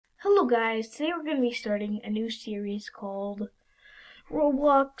Hello guys, today we're going to be starting a new series called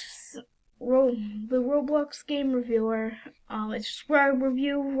Roblox, the Roblox Game Reviewer. It's just where I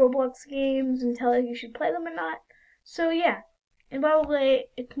review Roblox games and tell you if you should play them or not. So yeah, and by the way,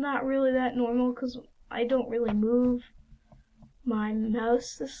 it's not really that normal because I don't really move my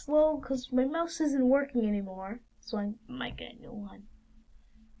mouse this slow because my mouse isn't working anymore, so I might get a new one.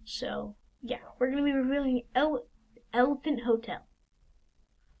 So yeah, we're going to be reviewing Elephant Hotel.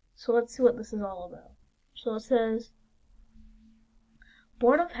 So let's see what this is all about. So it says,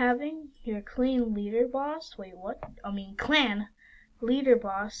 bored of having your clean leader boss? Wait, what? Clan leader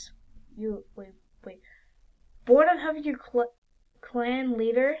boss. Wait. Bored of having your clan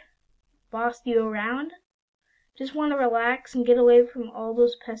leader boss you around? Just want to relax and get away from all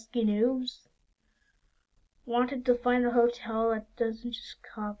those pesky noobs? Wanted to find a hotel that doesn't just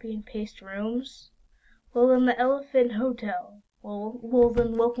copy and paste rooms? Well, then the Elephant Hotel. Well,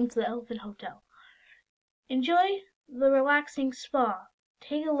 then welcome to the Elephant Hotel. Enjoy the relaxing spa.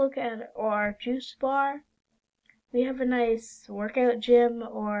 Take a look at our juice bar. We have a nice workout gym,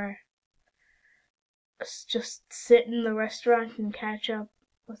 or just sit in the restaurant and catch up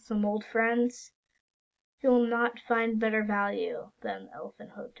with some old friends. You'll not find better value than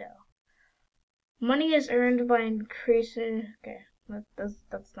Elephant Hotel. Money is earned by increasing. Okay,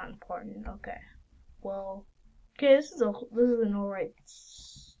 that's not important. Okay, well. Okay, this is an alright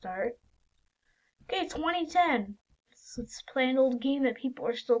start. Okay, 2010. Let's play an old game that people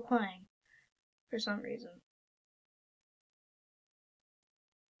are still playing for some reason.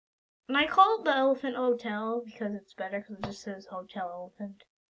 And I call it the Elephant Hotel because it's better because it just says Hotel Elephant.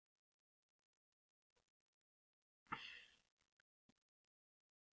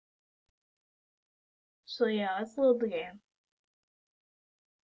 So yeah, let's load the game.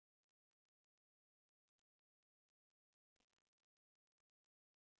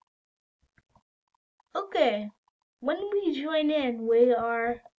 Okay, when we join in, we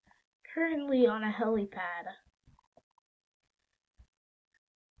are currently on a helipad.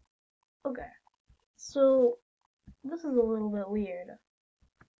 Okay, so this is a little bit weird.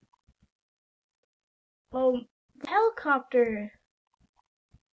 The helicopter,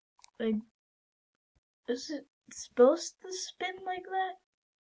 like, is it supposed to spin like that?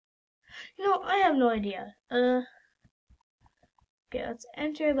 You know, I have no idea. Okay, let's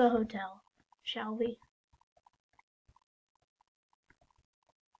enter the hotel, shall we?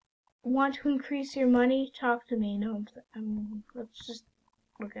 Want to increase your money? Talk to me. No, let's just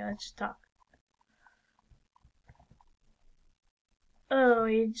talk. Oh,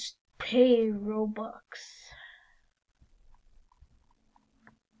 you just pay Robux.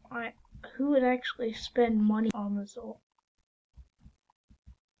 Who would actually spend money on this?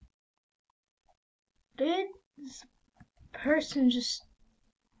 Did this person just?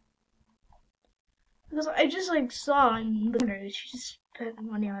 Because I just saw in the corner that she just spent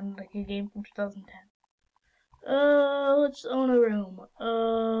money on a game from 2010. Let's own a room.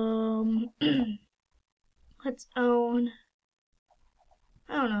 Let's own.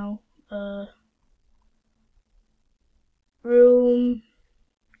 I don't know. Room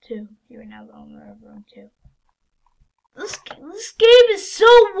 2. You're now the owner of room 2. This game is so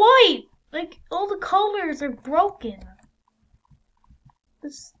white. Like all the colors are broken.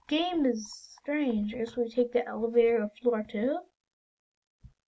 This game is strange. I guess we take the elevator of floor 2.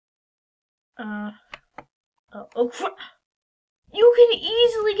 You can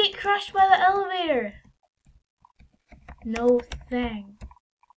easily get crushed by the elevator. No thanks.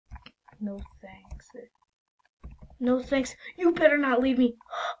 No thanks. No thanks. You better not leave me.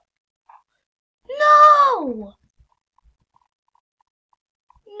 No!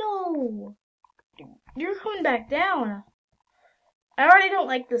 No! You're coming back down. I already don't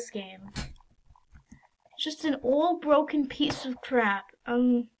like this game. It's just an old broken piece of crap.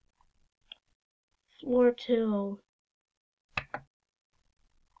 Floor 2.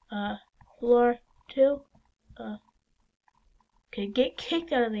 Floor 2? Okay, get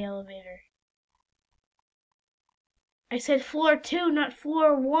kicked out of the elevator. I said floor 2, not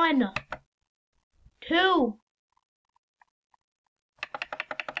floor 1. 2.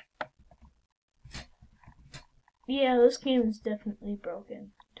 Yeah, this game is definitely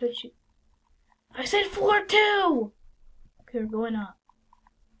broken. Don't you? I said floor 2! Okay, we're going up.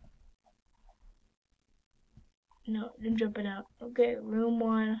 No, I'm jumping out. Okay, room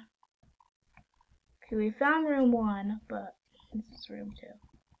 1. Okay, we found room 1, but this is room 2.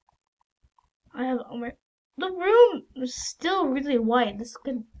 The room is still really white. This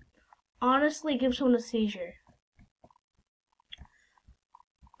could honestly give someone a seizure.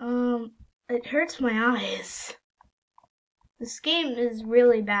 It hurts my eyes. This game is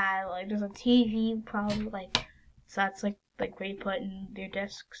really bad. Like, there's a TV probably, like, so that's like where you put in your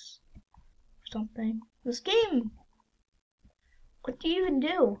discs or something. This game, what do you even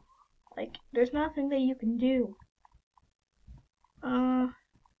do? Like, there's nothing that you can do.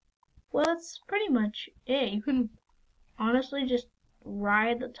 Well, that's pretty much it. You can honestly just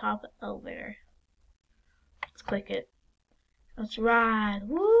ride the top of the elevator. Let's click it. Let's ride.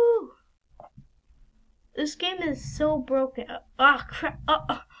 Woo! This game is so broken. Oh crap!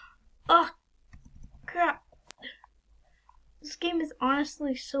 Oh crap! This game is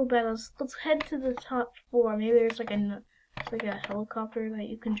honestly so bad. Let's head to the top floor. Maybe there's like a helicopter that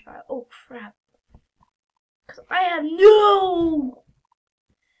you can drive. Oh crap! Cause I have no.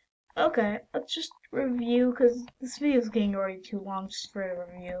 Okay, let's just review because this video is getting already too long just for a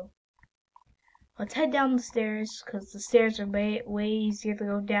review. Let's head down the stairs because the stairs are way easier to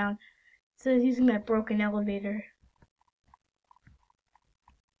go down instead of using that broken elevator.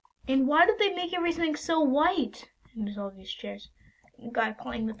 And why did they make everything so white? And there's all these chairs. And the guy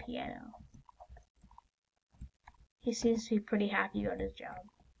playing the piano. He seems to be pretty happy about his job.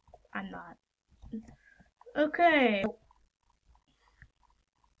 I'm not. Okay.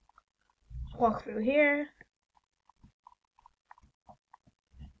 Let's walk through here.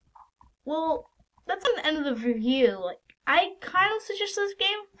 Well, that's the end of the review. Like, I kind of suggest this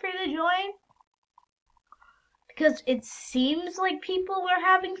game for you to join. Because it seems like people are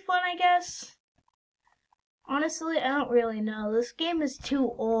having fun, I guess. Honestly, I don't really know. This game is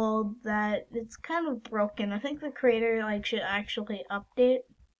too old that it's kind of broken. I think the creator should actually update.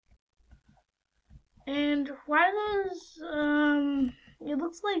 And why does it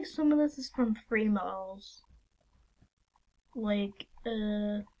looks like some of this is from free models. Like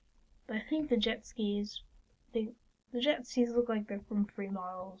I think the jet skis the jet skis look like they're from free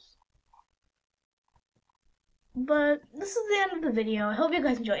models. But this is the end of the video. I hope you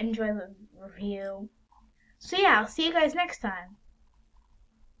guys enjoy the review. So yeah, I'll see you guys next time.